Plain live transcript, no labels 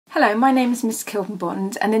Hello, my name is Miss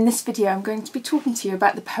Kilburn-Bond, and in this video I'm going to be talking to you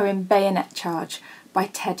about the poem Bayonet Charge by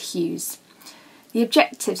Ted Hughes. The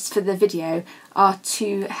objectives for the video are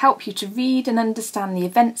to help you to read and understand the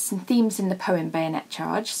events and themes in the poem Bayonet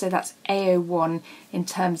Charge, so that's AO1 in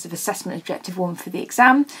terms of assessment objective 1 for the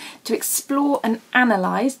exam, to explore and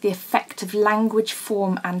analyse the effect of language,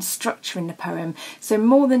 form and structure in the poem, so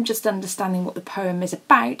more than just understanding what the poem is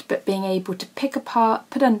about, but being able to pick apart,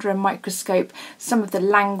 put under a microscope some of the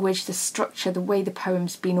language, the structure, the way the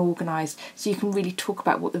poem's been organised, so you can really talk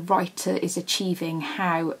about what the writer is achieving,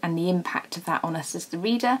 how, and the impact of that on us as the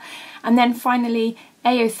reader. And then finally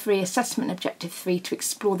AO3 assessment objective 3 to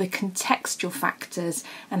explore the contextual factors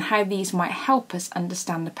and how these might help us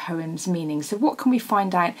understand the poem's meaning. So what can we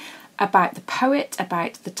find out about the poet,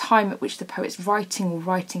 about the time at which the poet's writing or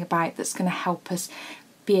writing about, that's going to help us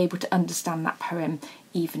be able to understand that poem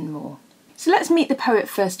even more. So let's meet the poet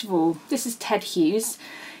first of all. This is Ted Hughes.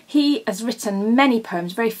 He has written many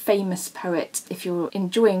poems, very famous poet. If you're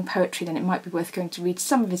enjoying poetry, then it might be worth going to read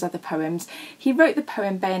some of his other poems. He wrote the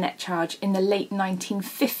poem Bayonet Charge in the late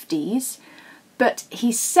 1950s, but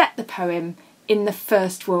he set the poem in the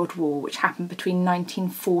First World War, which happened between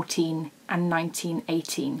 1914 and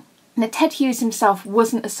 1918. Now, Ted Hughes himself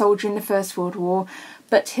wasn't a soldier in the First World War,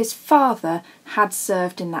 but his father had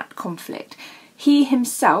served in that conflict. He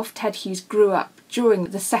himself, Ted Hughes, grew up during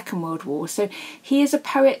the Second World War, so he is a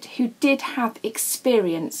poet who did have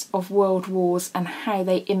experience of world wars and how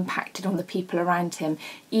they impacted on the people around him,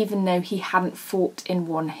 even though he hadn't fought in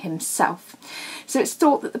one himself. So it's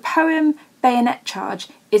thought that the poem Bayonet Charge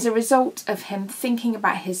is a result of him thinking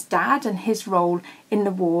about his dad and his role in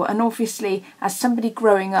the war, and obviously as somebody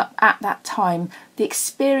growing up at that time, the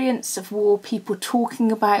experience of war, people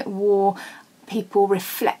talking about war, people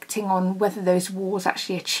reflecting on whether those wars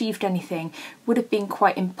actually achieved anything, would have been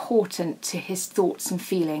quite important to his thoughts and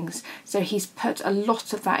feelings. So he's put a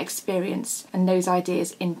lot of that experience and those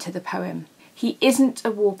ideas into the poem. He isn't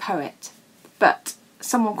a war poet, but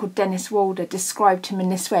someone called Dennis Walder described him in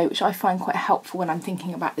this way, which I find quite helpful when I'm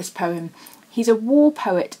thinking about this poem. He's a war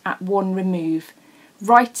poet at one remove,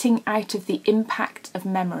 writing out of the impact of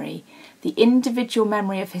memory, the individual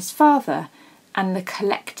memory of his father and the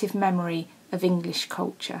collective memory of English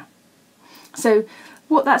culture. So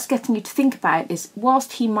what that's getting you to think about is,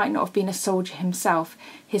 whilst he might not have been a soldier himself,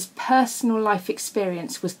 his personal life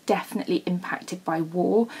experience was definitely impacted by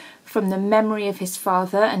war, from the memory of his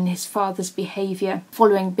father and his father's behaviour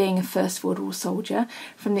following being a First World War soldier,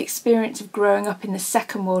 from the experience of growing up in the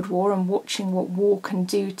Second World War and watching what war can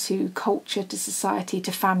do to culture, to society,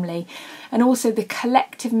 to family, and also the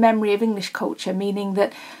collective memory of English culture, meaning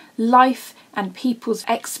that life and people's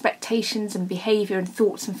expectations and behaviour and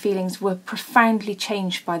thoughts and feelings were profoundly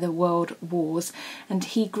changed by the world wars, and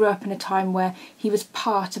he grew up in a time where he was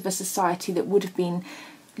part of a society that would have been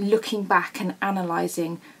looking back and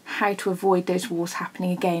analysing how to avoid those wars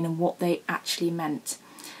happening again and what they actually meant.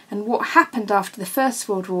 And what happened after the First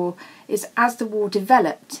World War is, as the war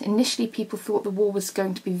developed, initially people thought the war was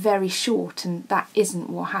going to be very short, and that isn't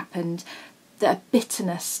what happened. The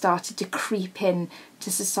bitterness started to creep in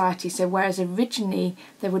to society. So whereas originally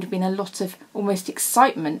there would have been a lot of almost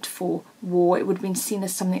excitement for war, it would have been seen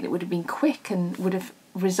as something that would have been quick and would have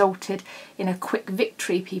resulted in a quick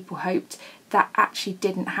victory, people hoped, that actually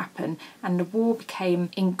didn't happen, and the war became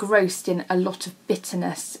engrossed in a lot of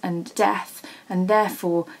bitterness and death, and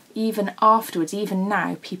therefore even afterwards, even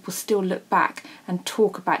now, people still look back and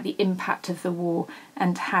talk about the impact of the war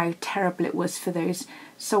and how terrible it was for those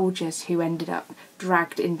soldiers who ended up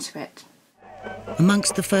dragged into it.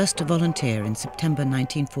 Amongst the first to volunteer in September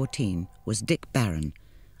 1914 was Dick Barron,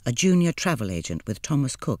 a junior travel agent with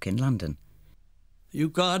Thomas Cook in London. You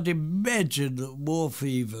can't imagine the war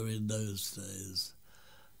fever in those days.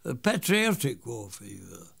 A patriotic war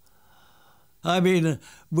fever. I mean,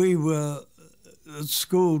 we were at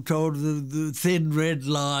school told the thin red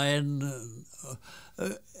line.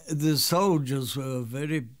 The soldiers were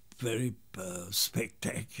very, very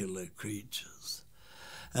spectacular creatures.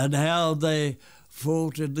 And how they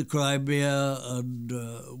fought in the Crimea and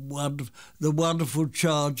the wonderful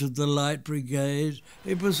charge of the Light Brigade.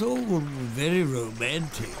 It was all very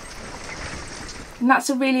romantic. And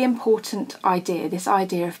that's a really important idea, this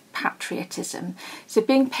idea of patriotism. So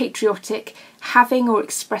being patriotic, having or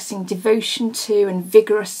expressing devotion to and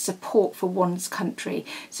vigorous support for one's country.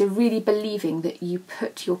 So really believing that you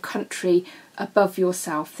put your country above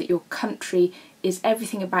yourself, that your country is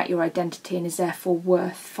everything about your identity and is therefore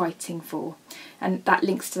worth fighting for. And that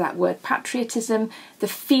links to that word patriotism, the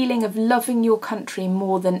feeling of loving your country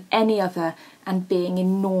more than any other and being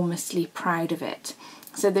enormously proud of it.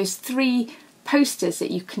 So those three posters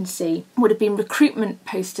that you can see would have been recruitment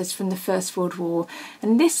posters from the First World War,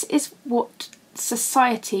 and this is what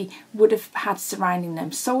society would have had surrounding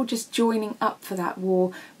them. Soldiers joining up for that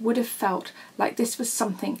war would have felt like this was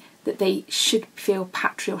something that they should feel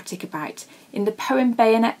patriotic about. In the poem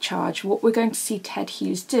Bayonet Charge, what we're going to see Ted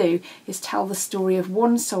Hughes do is tell the story of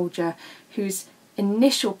one soldier whose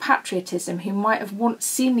initial patriotism, who might have once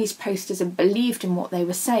seen these posters and believed in what they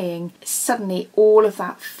were saying, suddenly all of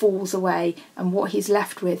that falls away, and what he's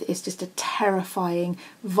left with is just a terrifying,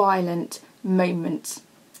 violent moment.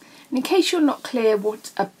 And in case you're not clear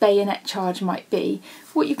what a bayonet charge might be,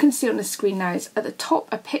 what you can see on the screen now is at the top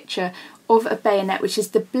a picture of a bayonet, which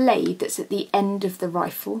is the blade that's at the end of the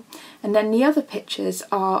rifle, and then the other pictures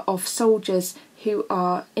are of soldiers who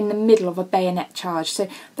are in the middle of a bayonet charge. So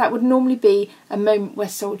that would normally be a moment where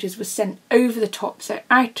soldiers were sent over the top, so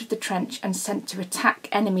out of the trench, and sent to attack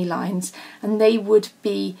enemy lines, and they would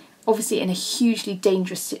be obviously in a hugely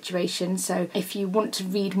dangerous situation. So if you want to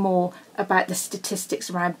read more about the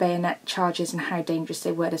statistics around bayonet charges and how dangerous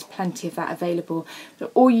they were, there's plenty of that available.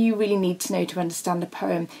 But all you really need to know to understand the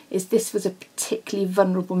poem is this was a particularly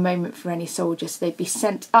vulnerable moment for any soldier. So they'd be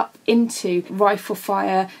sent up into rifle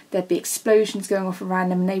fire, there'd be explosions going off around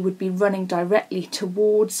them, and they would be running directly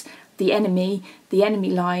towards the enemy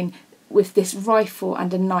line, with this rifle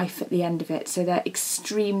and a knife at the end of it. So they're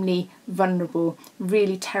extremely vulnerable,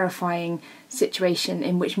 really terrifying situation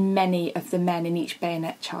in which many of the men in each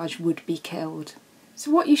bayonet charge would be killed.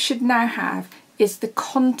 So what you should now have is the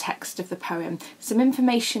context of the poem, some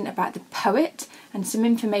information about the poet and some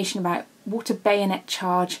information about what a bayonet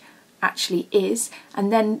charge actually is,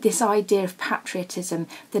 and then this idea of patriotism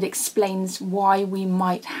that explains why we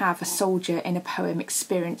might have a soldier in a poem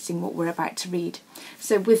experiencing what we're about to read.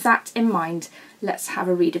 So with that in mind, let's have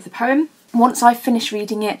a read of the poem. Once I've finished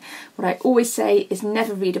reading it, what I always say is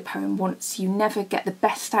never read a poem once. You never get the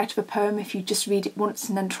best out of a poem if you just read it once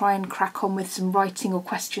and then try and crack on with some writing or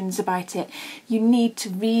questions about it. You need to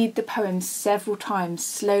read the poem several times,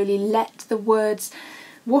 slowly let the words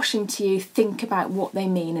wash into you, think about what they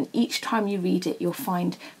mean, and each time you read it you'll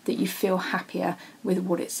find that you feel happier with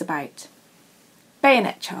what it's about.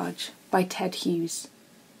 Bayonet Charge by Ted Hughes.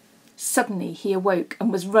 Suddenly he awoke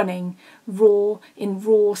and was running, in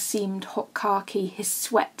raw seamed hot khaki, his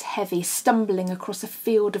sweat heavy, stumbling across a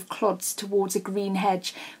field of clods towards a green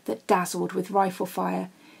hedge that dazzled with rifle fire.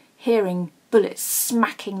 Hearing bullets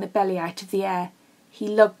smacking the belly out of the air, he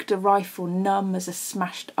lugged a rifle numb as a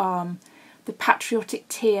smashed arm, the patriotic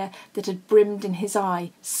tear that had brimmed in his eye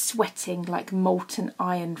sweating like molten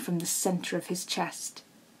iron from the centre of his chest.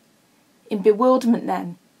 In bewilderment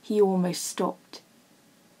then, he almost stopped.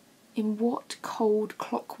 In what cold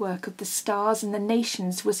clockwork of the stars and the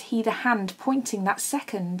nations was he the hand pointing that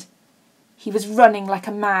second? He was running like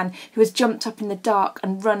a man who has jumped up in the dark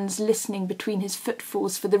and runs listening between his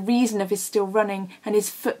footfalls for the reason of his still running, and his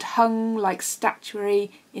foot hung like statuary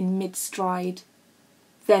in mid-stride.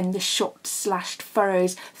 Then the shot slashed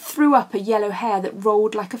furrows threw up a yellow hare that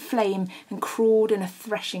rolled like a flame and crawled in a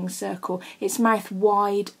threshing circle, its mouth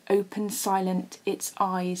wide, open, silent, its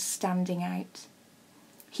eyes standing out.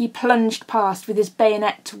 He plunged past with his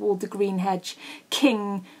bayonet toward the green hedge.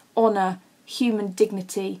 King, honour, human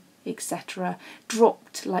dignity, etc.,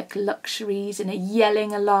 dropped like luxuries in a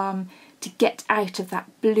yelling alarm to get out of that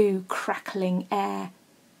blue crackling air,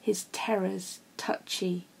 his terrors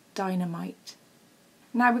touchy dynamite.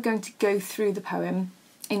 Now we're going to go through the poem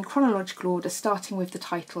in chronological order, starting with the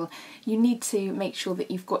title. You need to make sure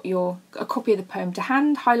that you've got a copy of the poem to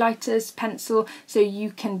hand, highlighters, pencil, so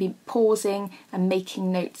you can be pausing and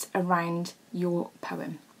making notes around your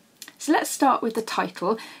poem. So let's start with the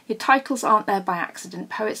title. Your titles aren't there by accident.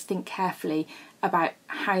 Poets think carefully about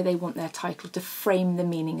how they want their title to frame the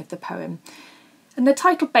meaning of the poem. And the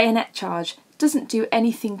title Bayonet Charge doesn't do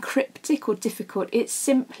anything cryptic or difficult. It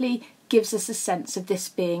simply gives us a sense of this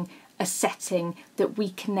being a setting that we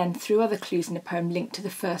can then, through other clues in the poem, link to the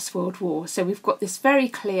First World War. So we've got this very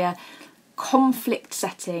clear conflict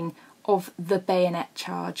setting of the bayonet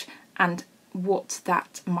charge and what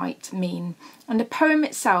that might mean. And the poem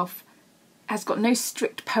itself has got no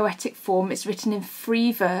strict poetic form. It's written in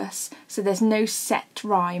free verse, so there's no set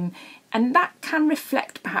rhyme, and that can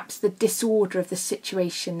reflect perhaps the disorder of the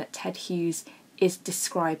situation that Ted Hughes is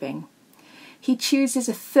describing. He chooses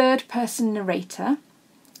a third-person narrator,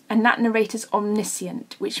 and that narrator's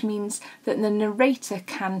omniscient, which means that the narrator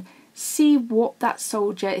can see what that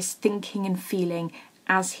soldier is thinking and feeling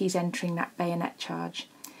as he's entering that bayonet charge.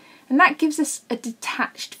 And that gives us a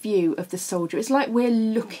detached view of the soldier. It's like we're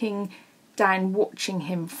looking down, watching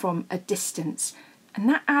him from a distance, And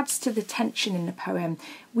that adds to the tension in the poem.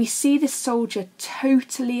 We see the soldier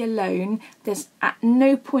totally alone. There's at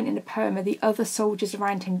no point in the poem are the other soldiers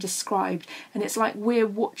around him described. And it's like we're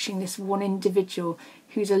watching this one individual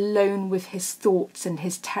who's alone with his thoughts and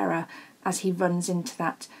his terror as he runs into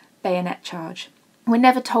that bayonet charge. We're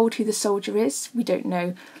never told who the soldier is. We don't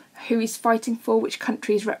know who he's fighting for, which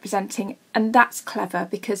country he's representing. And that's clever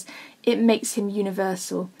because it makes him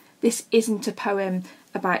universal. This isn't a poem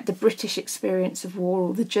about the British experience of war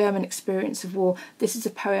or the German experience of war. This is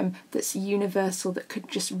a poem that's universal, that could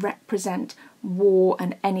just represent war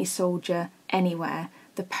and any soldier anywhere.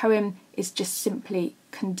 The poem is just simply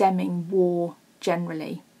condemning war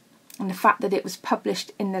generally. And the fact that it was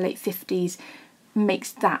published in the late 50s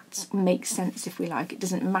makes that make sense, if we like. It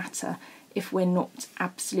doesn't matter if we're not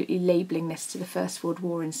absolutely labelling this to the First World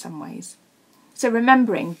War in some ways. So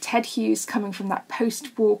remembering Ted Hughes coming from that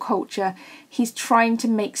post-war culture, he's trying to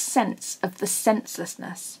make sense of the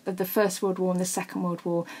senselessness of the First World War and the Second World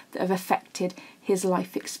War that have affected his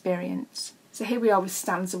life experience. So here we are with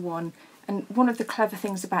stanza 1, and one of the clever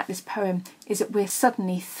things about this poem is that we're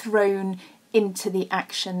suddenly thrown into the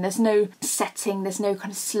action. There's no setting, there's no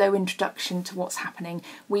kind of slow introduction to what's happening.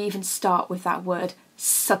 We even start with that word,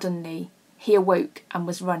 suddenly. He awoke and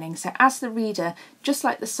was running. So as the reader, just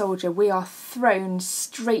like the soldier, we are thrown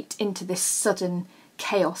straight into this sudden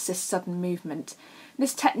chaos, this sudden movement.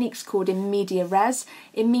 This technique's called in media res.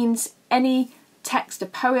 It means any text, a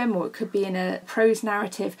poem, or it could be in a prose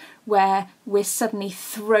narrative, where we're suddenly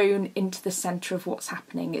thrown into the centre of what's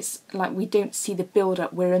happening. It's like we don't see the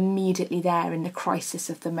build-up, we're immediately there in the crisis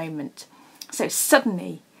of the moment. So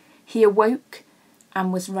suddenly he awoke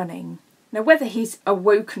and was running. Now, whether he's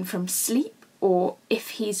awoken from sleep or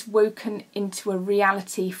if he's woken into a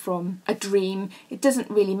reality from a dream, it doesn't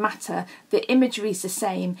really matter. The imagery is the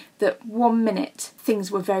same, that 1 minute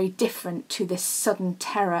things were very different to this sudden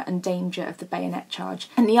terror and danger of the bayonet charge.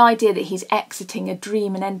 And the idea that he's exiting a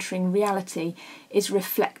dream and entering reality is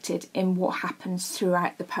reflected in what happens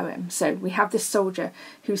throughout the poem. So we have this soldier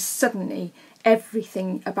who suddenly,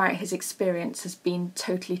 everything about his experience has been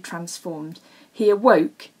totally transformed. He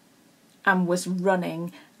awoke and was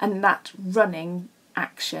running, and that running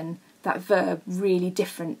action, that verb, really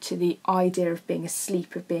different to the idea of being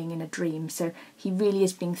asleep, of being in a dream. So he really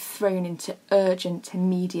is being thrown into urgent,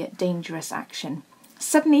 immediate, dangerous action.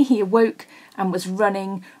 Suddenly he awoke and was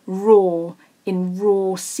running raw, in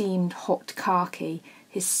raw seamed hot khaki,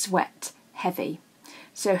 his sweat heavy.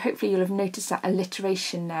 So hopefully you'll have noticed that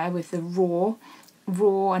alliteration there with the raw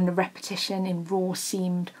and the repetition in raw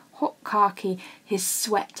seamed hot khaki, his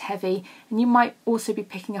sweat heavy, and you might also be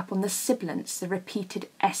picking up on the sibilance, the repeated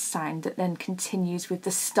S sound that then continues with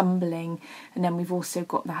the stumbling, and then we've also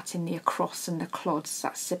got that in the across and the clods,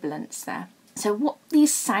 that sibilance there. So what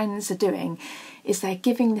these sounds are doing is they're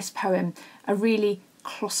giving this poem a really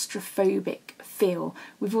claustrophobic feel.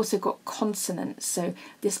 We've also got consonants, so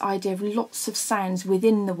this idea of lots of sounds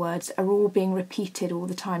within the words are all being repeated all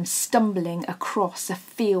the time, stumbling across a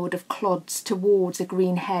field of clods towards a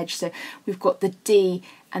green hedge. So we've got the D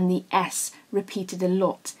and the S repeated a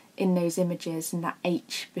lot in those images, and that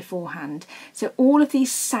H beforehand. So all of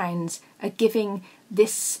these sounds are giving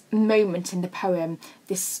this moment in the poem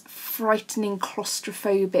this frightening,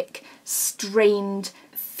 claustrophobic, strained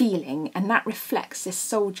feeling, and that reflects this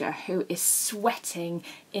soldier who is sweating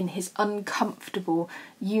in his uncomfortable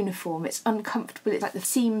uniform. It's uncomfortable, it's like the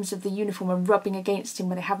seams of the uniform are rubbing against him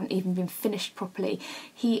when they haven't even been finished properly.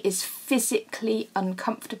 He is physically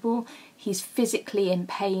uncomfortable, he's physically in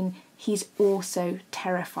pain, he's also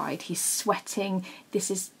terrified, he's sweating. This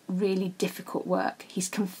is really difficult work. He's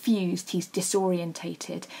confused, he's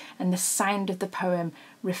disorientated, and the sound of the poem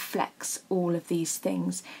reflects all of these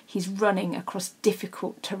things. He's running across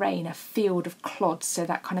difficult terrain, a field of clods, so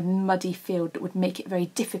that kind of muddy field that would make it very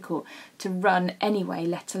difficult to run anyway,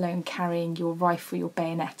 let alone carrying your rifle, your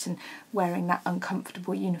bayonet, and wearing that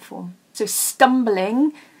uncomfortable uniform. So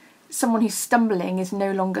stumbling, someone who's stumbling is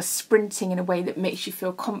no longer sprinting in a way that makes you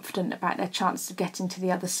feel confident about their chance of getting to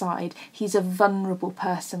the other side. He's a vulnerable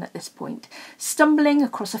person at this point. Stumbling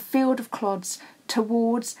across a field of clods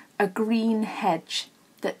towards a green hedge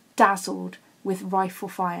that dazzled with rifle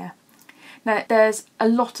fire. Now, there's a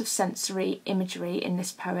lot of sensory imagery in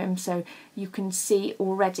this poem, so you can see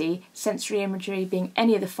already sensory imagery being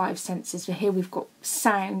any of the 5 senses. So here we've got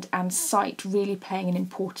sound and sight really playing an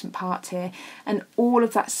important part here, and all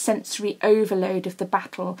of that sensory overload of the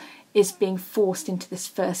battle is being forced into this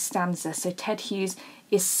first stanza. So Ted Hughes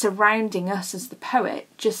is surrounding us as the poet,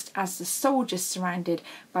 just as the soldier's surrounded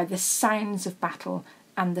by the sounds of battle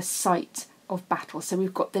and the sight of battle. So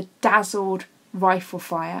we've got the dazzled rifle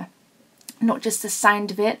fire, not just the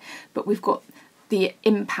sound of it, but we've got the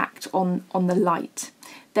impact on the light.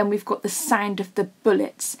 Then we've got the sound of the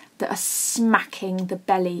bullets that are smacking the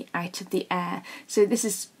belly out of the air. So this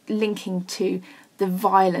is linking to the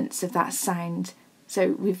violence of that sound.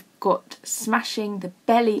 So we've got smashing the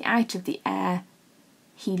belly out of the air.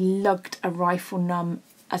 He lugged a rifle numb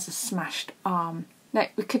as a smashed arm. Now,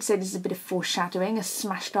 we could say this is a bit of foreshadowing, a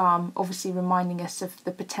smashed arm obviously reminding us of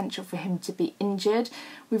the potential for him to be injured.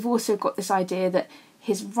 We've also got this idea that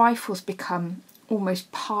his rifle's become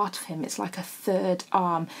almost part of him. It's like a third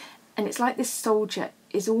arm. And it's like this soldier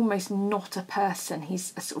is almost not a person.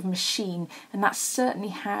 He's a sort of machine. And that's certainly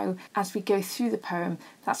how, as we go through the poem,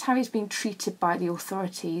 that's how he's being treated by the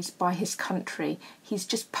authorities, by his country. He's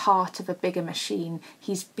just part of a bigger machine.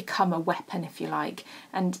 He's become a weapon, if you like,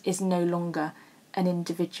 and is no longer an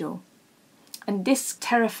individual. And this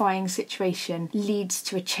terrifying situation leads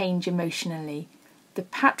to a change emotionally. The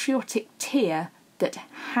patriotic tear that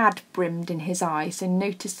had brimmed in his eye, so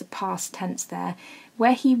notice the past tense there,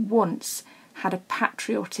 where he once had a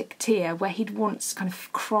patriotic tear, where he'd once kind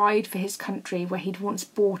of cried for his country, where he'd once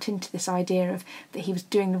bought into this idea of that he was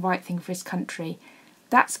doing the right thing for his country,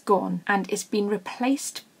 that's gone, and it's been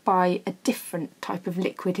replaced by a different type of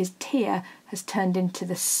liquid. His tear has turned into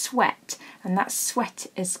the sweat, and that sweat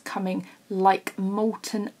is coming like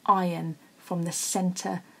molten iron from the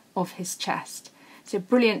centre of his chest. So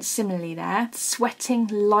brilliant simile there, sweating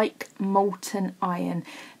like molten iron.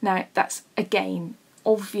 Now that's, again,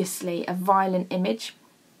 obviously a violent image.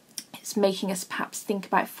 It's making us perhaps think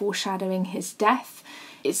about foreshadowing his death.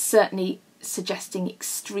 It's certainly suggesting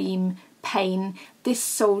extreme pain. This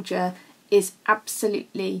soldier is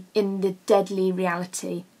absolutely in the deadly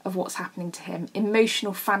reality of what's happening to him.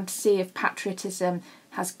 Emotional fantasy of patriotism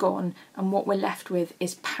has gone, and what we're left with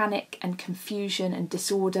is panic and confusion and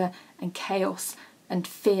disorder and chaos and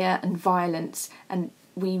fear and violence. And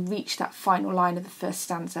we reach that final line of the first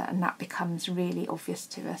stanza, and that becomes really obvious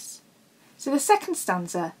to us. So the second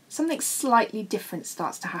stanza, something slightly different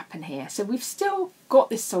starts to happen here. So we've still got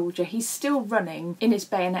this soldier, he's still running in his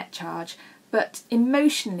bayonet charge, but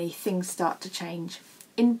emotionally things start to change.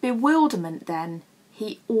 In bewilderment then,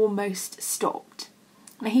 he almost stopped.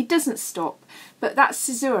 Now he doesn't stop, but that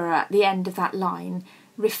caesura at the end of that line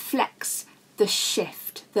reflects the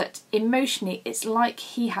shift, that emotionally it's like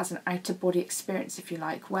he has an out-of-body experience, if you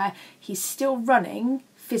like, where he's still running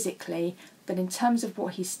physically, but in terms of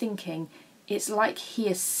what he's thinking, it's like he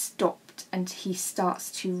has stopped and he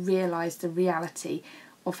starts to realise the reality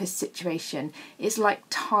of his situation. It's like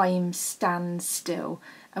time stands still,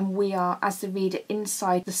 and we are, as the reader,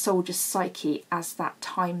 inside the soldier's psyche as that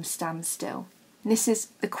time stands still. And this is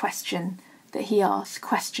the question that he asks,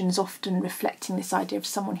 questions often reflecting this idea of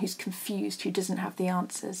someone who's confused, who doesn't have the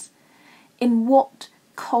answers. In what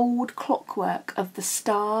cold clockwork of the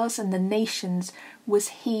stars and the nations was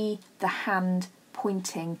he the hand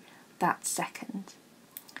pointing that second?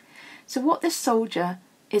 So what this soldier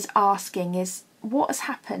is asking is, what has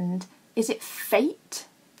happened? Is it fate,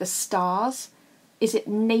 the stars? Is it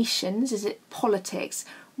nations? Is it politics?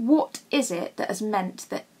 What is it that has meant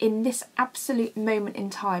that in this absolute moment in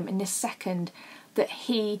time, in this second, that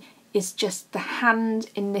he is just the hand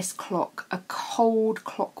in this clock, a cold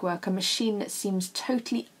clockwork, a machine that seems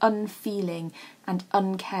totally unfeeling and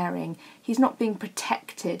uncaring? He's not being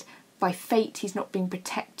protected by fate, he's not being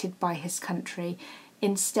protected by his country.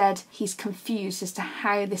 Instead, he's confused as to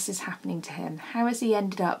how this is happening to him. How has he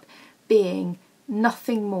ended up being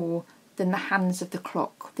nothing more than the hands of the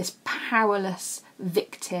clock, this powerless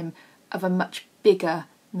victim of a much bigger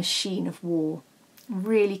machine of war?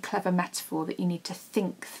 Really clever metaphor that you need to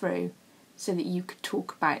think through so that you could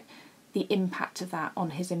talk about the impact of that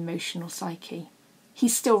on his emotional psyche.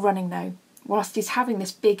 He's still running though. Whilst he's having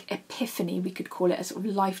this big epiphany, we could call it a sort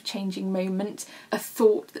of life-changing moment, a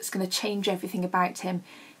thought that's going to change everything about him,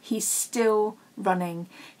 he's still running.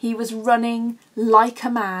 He was running like a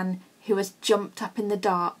man who has jumped up in the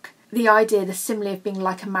dark. The idea, the simile of being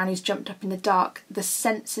like a man who's jumped up in the dark, the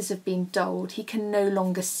senses have been dulled. He can no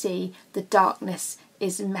longer see. The darkness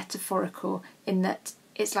is metaphorical in that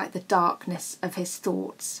it's like the darkness of his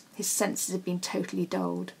thoughts. His senses have been totally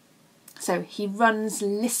dulled. So he runs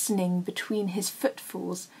listening between his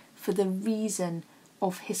footfalls for the reason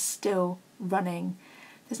of his still running.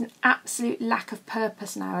 There's an absolute lack of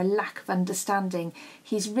purpose now, a lack of understanding.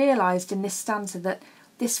 He's realised in this stanza that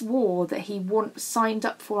this war that he once signed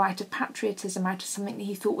up for out of patriotism, out of something that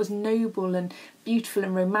he thought was noble and beautiful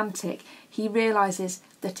and romantic, he realises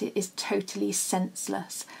that it is totally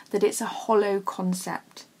senseless, that it's a hollow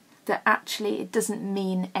concept, that actually it doesn't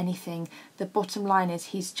mean anything. The bottom line is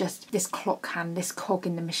he's just this clock hand, this cog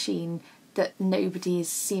in the machine, that nobody is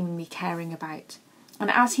seemingly caring about. And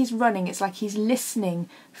as he's running, it's like he's listening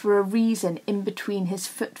for a reason in between his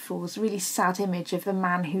footfalls. Really sad image of a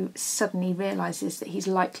man who suddenly realises that he's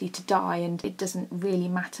likely to die and it doesn't really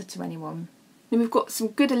matter to anyone. And we've got some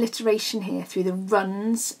good alliteration here through the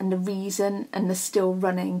runs and the reason and the still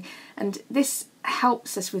running. And this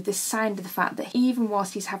helps us with this sound of the fact that even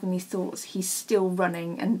whilst he's having these thoughts, he's still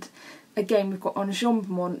running. And again, we've got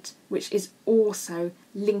enjambment, which is also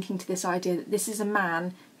linking to this idea that this is a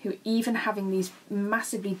man who, even having these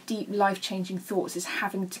massively deep, life-changing thoughts, is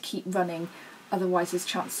having to keep running, otherwise his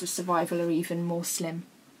chances of survival are even more slim.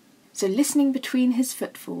 So listening between his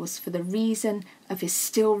footfalls for the reason of his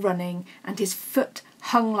still running, and his foot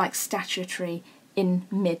hung like statuary in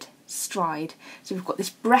mid-stride. So we've got this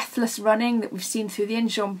breathless running that we've seen through the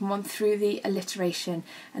enjambment, through the alliteration,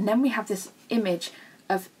 and then we have this image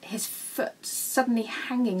of his foot suddenly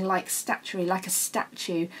hanging like statuary, like a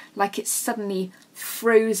statue, like it's suddenly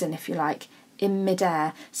frozen, if you like, in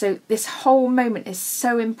midair. So this whole moment is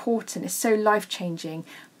so important, it's so life-changing,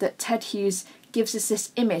 that Ted Hughes gives us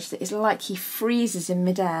this image that is like he freezes in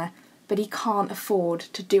midair, but he can't afford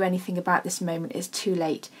to do anything about this moment. It's too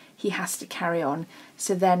late. He has to carry on.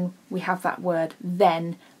 So then we have that word,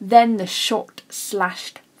 then the shot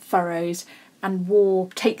slashed furrows, and war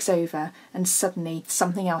takes over, and suddenly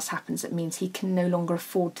something else happens that means he can no longer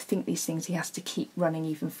afford to think these things. He has to keep running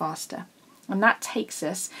even faster. And that takes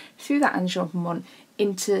us through that enjambment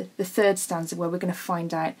into the third stanza, where we're going to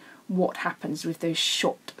find out what happens with those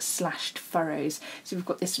shot slashed furrows. So we've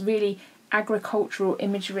got this really agricultural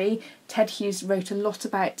imagery. Ted Hughes wrote a lot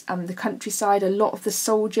about the countryside. A lot of the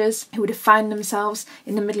soldiers who would have found themselves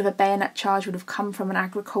in the middle of a bayonet charge would have come from an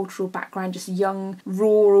agricultural background, just young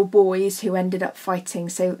rural boys who ended up fighting.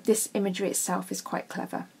 So this imagery itself is quite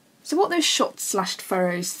clever. So what those shot slashed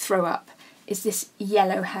furrows throw up is this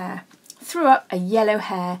yellow hare. Threw up a yellow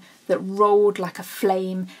hare that rolled like a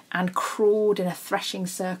flame and crawled in a threshing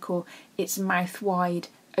circle, its mouth wide,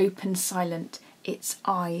 open silent, its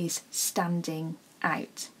eyes standing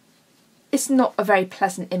out. It's not a very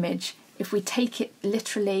pleasant image. If we take it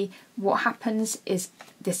literally, what happens is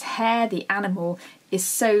this hare, the animal, is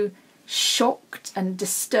so shocked and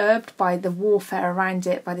disturbed by the warfare around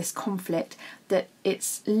it, by this conflict, that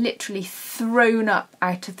it's literally thrown up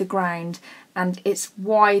out of the ground, and its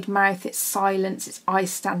wide mouth, its silence, its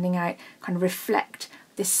eyes standing out kind of reflect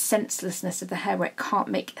this senselessness of the hare, where it can't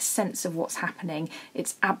make sense of what's happening.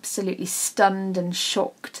 It's absolutely stunned and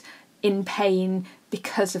shocked, in pain,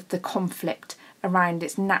 because of the conflict around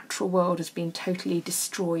its natural world has been totally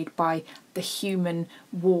destroyed by the human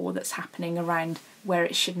war that's happening around where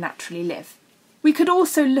it should naturally live. We could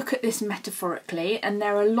also look at this metaphorically, and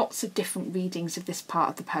there are lots of different readings of this part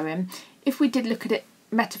of the poem. If we did look at it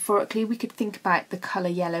metaphorically, we could think about the colour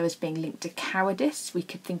yellow as being linked to cowardice. We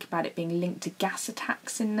could think about it being linked to gas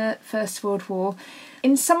attacks in the First World War.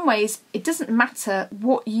 In some ways, it doesn't matter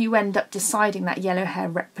what you end up deciding that yellow hare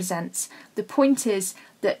represents. The point is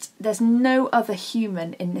that there's no other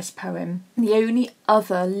human in this poem. The only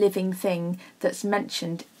other living thing that's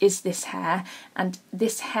mentioned is this hare, and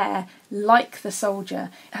this hare, like the soldier,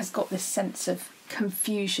 has got this sense of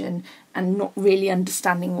confusion and not really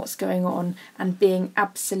understanding what's going on and being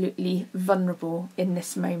absolutely vulnerable in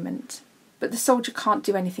this moment. But the soldier can't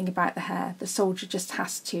do anything about the hare. The soldier just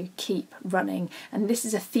has to keep running. And this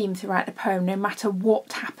is a theme throughout the poem. No matter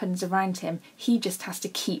what happens around him, he just has to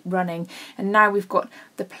keep running. And now we've got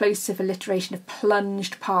the plosive alliteration of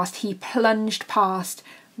plunged past. He plunged past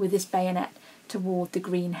with his bayonet toward the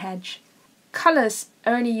green hedge. Colours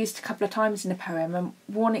are only used a couple of times in the poem, and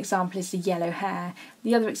one example is the yellow hare,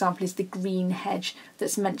 the other example is the green hedge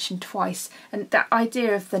that's mentioned twice, and that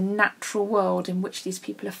idea of the natural world in which these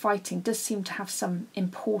people are fighting does seem to have some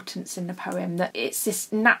importance in the poem, that it's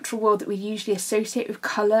this natural world that we usually associate with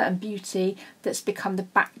colour and beauty that's become the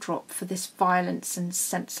backdrop for this violence and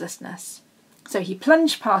senselessness. So he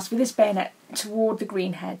plunged past with his bayonet toward the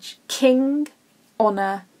green hedge. King,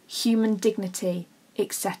 honour, human dignity,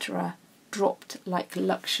 etc. dropped like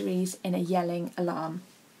luxuries in a yelling alarm.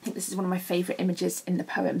 I think this is one of my favourite images in the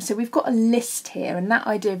poem. So we've got a list here, and that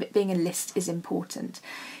idea of it being a list is important.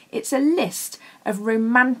 It's a list of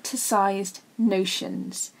romanticised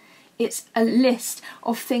notions. It's a list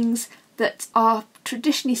of things that are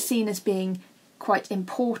traditionally seen as being quite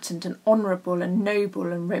important and honourable and noble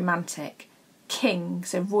and romantic. King,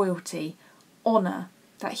 so royalty. Honour,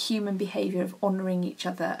 that human behaviour of honouring each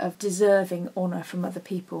other, of deserving honour from other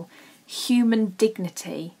people. Human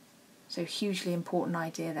dignity, so hugely important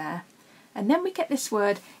idea there. And then we get this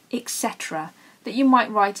word etc. that you might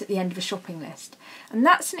write at the end of a shopping list. And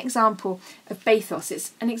that's an example of bathos.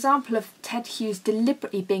 It's an example of Ted Hughes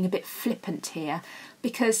deliberately being a bit flippant here,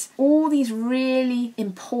 because all these really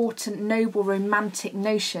important, noble, romantic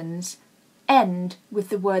notions end with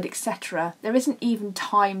the word etc. There isn't even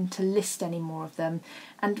time to list any more of them.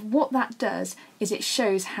 And what that does is it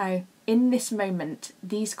shows how in this moment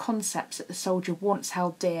these concepts that the soldier once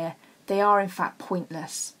held dear, they are in fact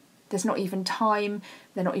pointless. There's not even time,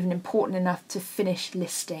 they're not even important enough to finish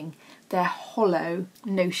listing. They're hollow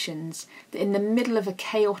notions that in the middle of a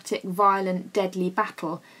chaotic, violent, deadly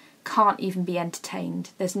battle can't even be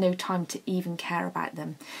entertained. There's no time to even care about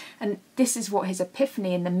them. And this is what his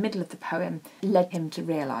epiphany in the middle of the poem led him to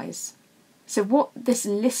realise. So what this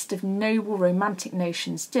list of noble romantic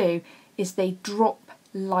notions do is they drop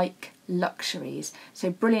like luxuries.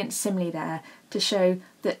 So brilliant simile there to show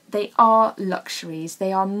that they are luxuries.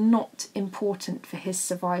 They are not important for his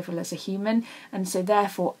survival as a human. And so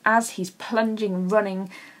therefore, as he's plunging,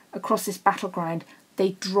 running across this battleground,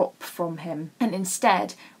 they drop from him. And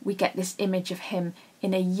instead, we get this image of him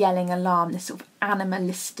in a yelling alarm, this sort of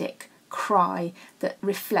animalistic cry that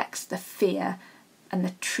reflects the fear and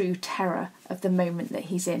the true terror of the moment that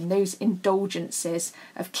he's in. Those indulgences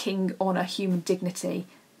of king honour, human dignity,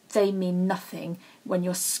 they mean nothing when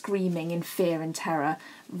you're screaming in fear and terror,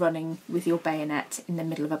 running with your bayonet in the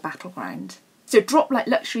middle of a battleground. So drop like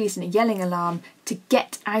luxuries and a yelling alarm to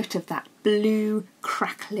get out of that blue,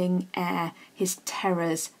 crackling air, his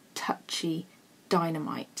terror's touchy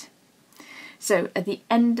dynamite. So at the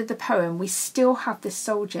end of the poem, we still have the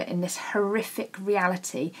soldier in this horrific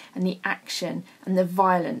reality and the action and the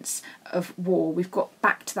violence of war. We've got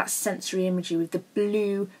back to that sensory imagery with the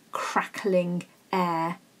blue, crackling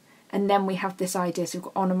air. And then we have this idea, so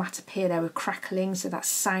we've got onomatopoeia there with crackling, so that's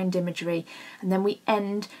sound imagery. And then we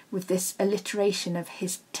end with this alliteration of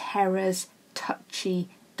his terror's touchy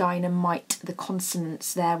dynamite, the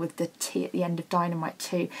consonants there with the T at the end of dynamite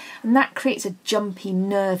too. And that creates a jumpy,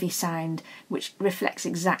 nervy sound, which reflects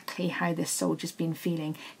exactly how this soldier's been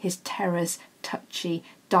feeling. His terror's touchy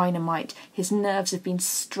dynamite. His nerves have been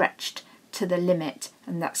stretched to the limit,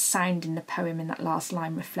 and that sound in the poem in that last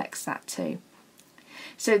line reflects that too.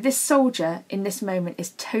 So this soldier in this moment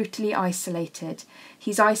is totally isolated.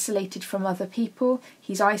 He's isolated from other people.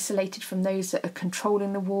 He's isolated from those that are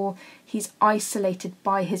controlling the war. He's isolated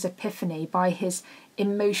by his epiphany, by his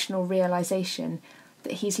emotional realisation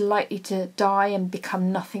that he's likely to die and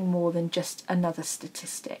become nothing more than just another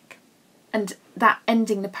statistic. And that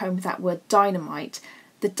ending the poem with that word dynamite,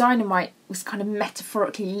 the dynamite was kind of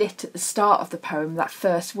metaphorically lit at the start of the poem, that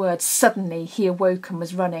first word. Suddenly he awoke and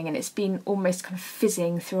was running, and it's been almost kind of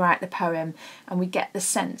fizzing throughout the poem, and we get the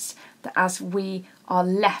sense that as we are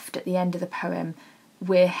left at the end of the poem,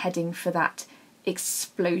 we're heading for that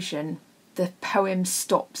explosion. The poem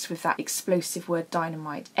stops with that explosive word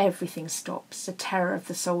dynamite. Everything stops. The terror of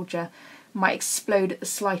the soldier might explode at the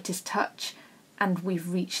slightest touch, and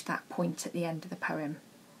we've reached that point at the end of the poem.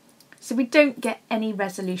 So we don't get any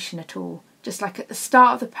resolution at all. Just like at the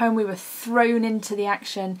start of the poem we were thrown into the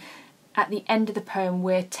action, at the end of the poem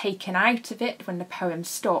we're taken out of it when the poem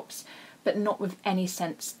stops, but not with any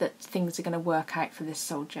sense that things are going to work out for this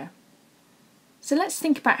soldier. So let's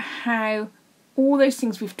think about how all those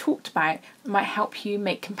things we've talked about might help you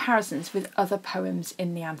make comparisons with other poems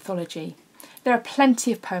in the anthology. There are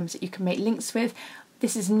plenty of poems that you can make links with.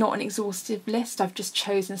 This is not an exhaustive list. I've just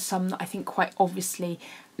chosen some that I think quite obviously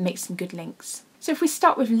make some good links. So if we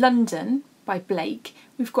start with London by Blake,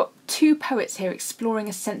 we've got two poets here exploring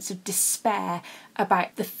a sense of despair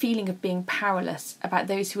about the feeling of being powerless, about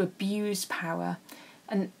those who abuse power.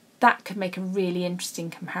 And that could make a really interesting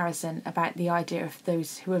comparison about the idea of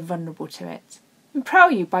those who are vulnerable to it. In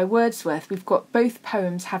Prelude by Wordsworth, we've got both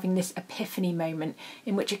poems having this epiphany moment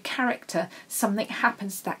in which a character, something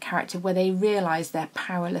happens to that character where they realise their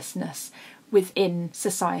powerlessness within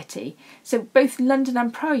society. So both London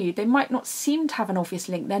and Prelude, they might not seem to have an obvious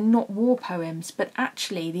link. They're not war poems, but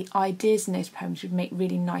actually the ideas in those poems would make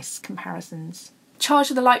really nice comparisons.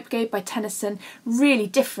 Charge of the Light Brigade by Tennyson, really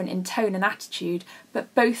different in tone and attitude,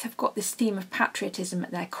 but both have got this theme of patriotism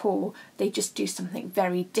at their core. They just do something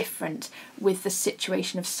very different with the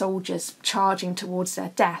situation of soldiers charging towards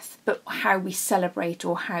their death, but how we celebrate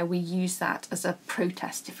or how we use that as a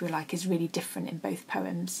protest, if you like, is really different in both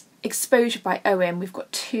poems. Exposure by Owen, we've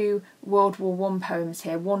got two World War I poems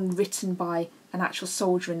here, one written by an actual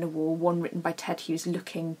soldier in the war, one written by Ted Hughes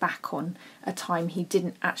looking back on a time he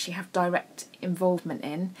didn't actually have direct involvement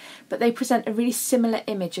in, but they present a really similar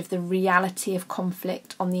image of the reality of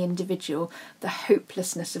conflict on the individual, the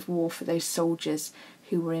hopelessness of war for those soldiers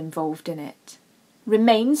who were involved in it.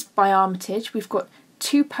 Remains by Armitage, we've got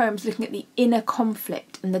 2 poems looking at the inner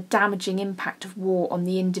conflict and the damaging impact of war on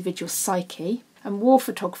the individual psyche. And War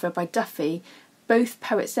Photographer by Duffy, both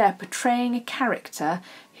poets there portraying a character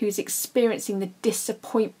who's experiencing the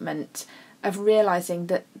disappointment of realising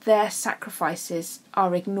that their sacrifices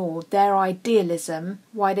are ignored, their idealism,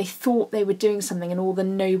 why they thought they were doing something and all the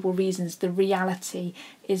noble reasons, the reality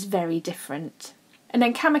is very different. And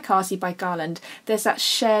then Kamikaze by Garland, there's that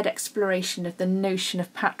shared exploration of the notion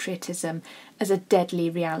of patriotism as a deadly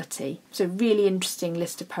reality. So really interesting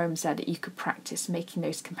list of poems there that you could practice making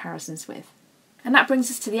those comparisons with. And that brings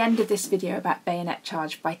us to the end of this video about Bayonet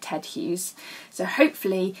Charge by Ted Hughes. So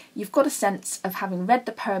hopefully you've got a sense of, having read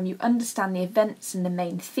the poem, you understand the events and the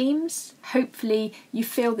main themes. Hopefully you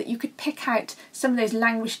feel that you could pick out some of those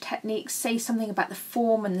language techniques, say something about the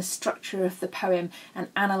form and the structure of the poem and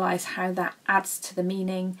analyse how that adds to the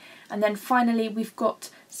meaning. And then finally we've got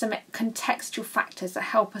some contextual factors that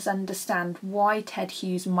help us understand why Ted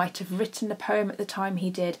Hughes might have written the poem at the time he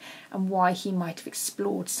did and why he might have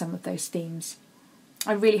explored some of those themes.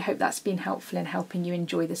 I really hope that's been helpful in helping you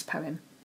enjoy this poem.